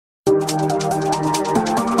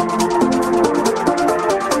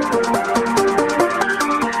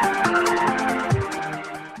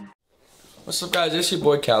What's up, guys? It's your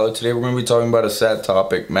boy Callo. Today we're going to be talking about a sad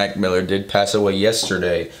topic. Mac Miller did pass away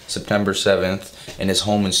yesterday, September 7th, in his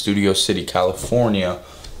home in Studio City, California.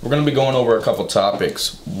 We're going to be going over a couple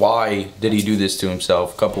topics. Why did he do this to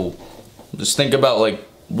himself? Just think about like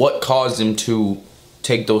what caused him to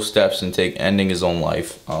take those steps and ending his own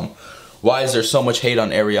life. Why is there so much hate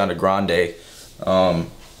on Ariana Grande?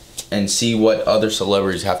 And see what other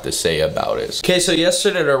celebrities have to say about it. Okay, so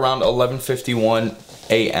yesterday at around 11:51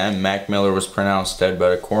 a.m., Mac Miller was pronounced dead by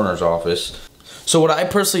the coroner's office. So what I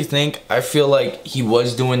personally think, I feel like he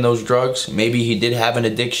was doing those drugs. Maybe he did have an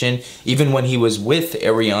addiction, even when he was with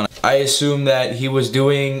Ariana. I assume that he was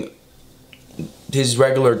doing his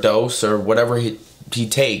regular dose or whatever he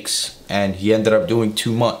takes, and he ended up doing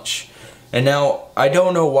too much. And now, I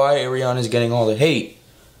don't know why Ariana's getting all the hate,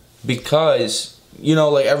 because, you know,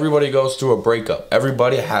 like, everybody goes through a breakup.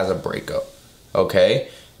 Everybody has a breakup, okay?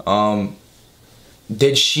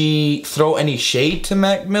 Did she throw any shade to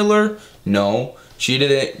Mac Miller? No. She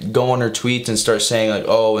didn't go on her tweets and start saying, like,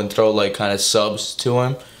 oh, and throw, like, kind of subs to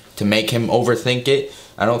him to make him overthink it.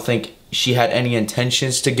 I don't think she had any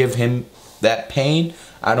intentions to give him that pain.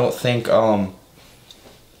 I don't think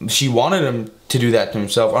she wanted him to do that to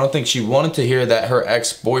himself. I don't think she wanted to hear that her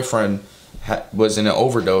ex-boyfriend was in an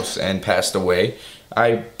overdose and passed away.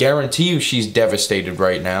 I guarantee you she's devastated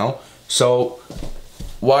right now. So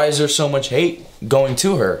why is there so much hate going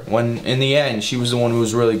to her when in the end she was the one who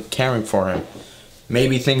was really caring for him?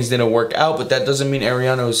 Maybe things didn't work out, but that doesn't mean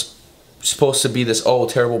Ariana was supposed to be this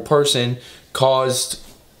terrible person caused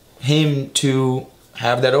him to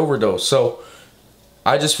have that overdose. So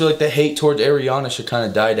I just feel like the hate towards Ariana should kind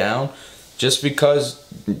of die down, just because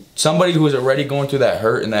somebody who is already going through that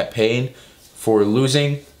hurt and that pain for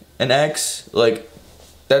losing an ex, like,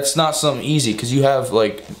 that's not something easy, because you have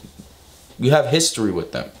history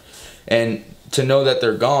with them. And to know that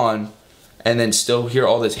they're gone and then still hear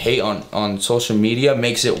all this hate on social media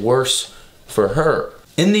makes it worse for her.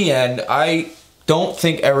 In the end, I don't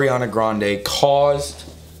think Ariana Grande caused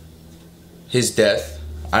his death.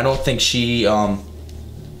 I don't think she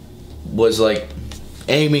was like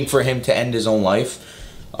aiming for him to end his own life.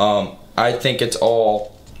 I think it's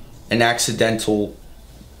all an accidental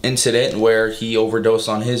incident where he overdosed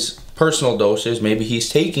on his personal doses. Maybe he's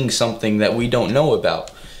taking something that we don't know about,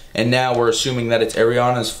 and now we're assuming that it's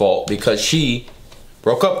Ariana's fault because she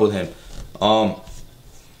broke up with him.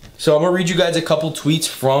 So I'm gonna read you guys a couple tweets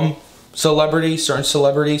from certain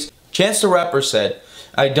celebrities. Chance the Rapper said,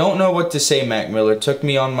 "I don't know what to say. Mac Miller took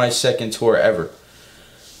me on my second tour ever,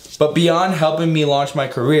 but beyond helping me launch my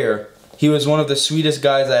career, he was one of the sweetest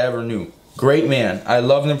guys I ever knew. Great man. I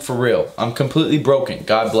loved him for real. I'm completely broken.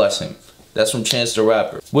 God bless him." That's from Chance the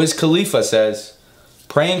Rapper. Wiz Khalifa says,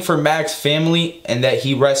 "Praying for Mac's family and that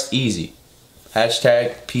he rest easy.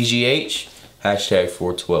 Hashtag PGH. Hashtag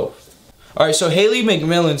 412. Alright, so Haley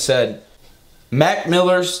McMillan said, "Mac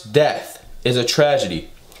Miller's death is a tragedy,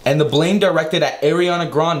 and the blame directed at Ariana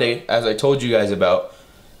Grande, as I told you guys about,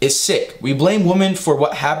 is sick. We blame women for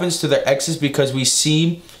what happens to their exes because we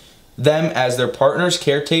see them as their partners,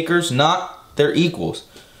 caretakers, not their equals.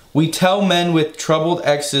 We tell men with troubled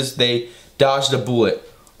exes they dodged a bullet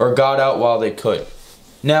or got out while they could."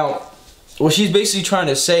 Now, what she's basically trying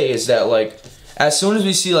to say is that, like, as soon as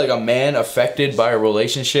we see like a man affected by a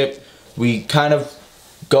relationship, we kind of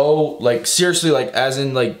go like seriously, like as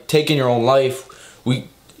in like taking your own life. We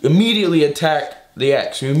immediately attack the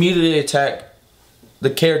ex. We immediately attack the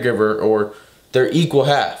caregiver or their equal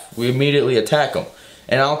half. We immediately attack them.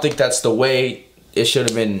 And I don't think that's the way it should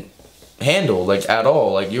have been handled, like, at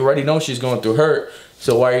all. Like, you already know she's going through hurt,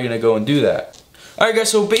 so why are you gonna go and do that? Alright guys,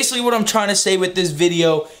 so basically what I'm trying to say with this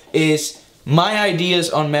video is my ideas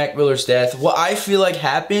on Mac Miller's death, what I feel like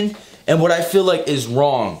happened, and what I feel like is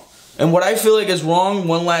wrong. And what I feel like is wrong,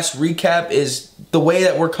 one last recap, is the way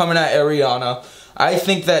that we're coming at Ariana. I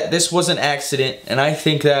think that this was an accident, and I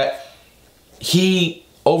think that he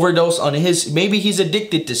overdosed on maybe he's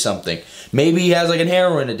addicted to something. Maybe he has like a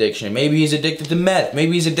heroin addiction. Maybe he's addicted to meth.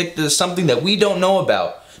 Maybe he's addicted to something that we don't know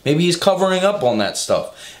about. Maybe he's covering up on that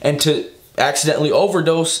stuff. And to accidentally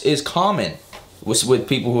overdose is common with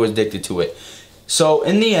people who are addicted to it. So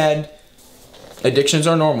in the end, addictions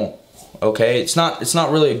are normal. Okay, it's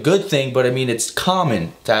not really a good thing, but I mean it's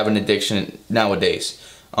common to have an addiction nowadays.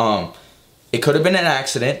 It could have been an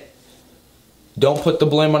accident. Don't put the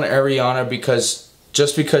blame on Ariana, because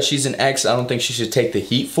just because she's an ex, I don't think she should take the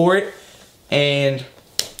heat for it. And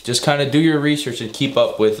just kind of do your research and keep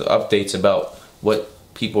up with updates about what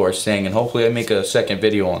people are saying. And hopefully I make a second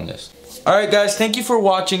video on this. Alright guys, thank you for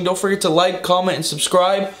watching. Don't forget to like, comment, and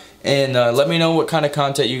subscribe. And let me know what kind of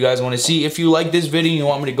content you guys want to see. If you like this video and you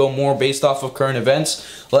want me to go more based off of current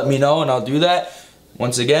events, let me know and I'll do that.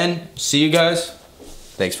 Once again, see you guys.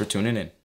 Thanks for tuning in.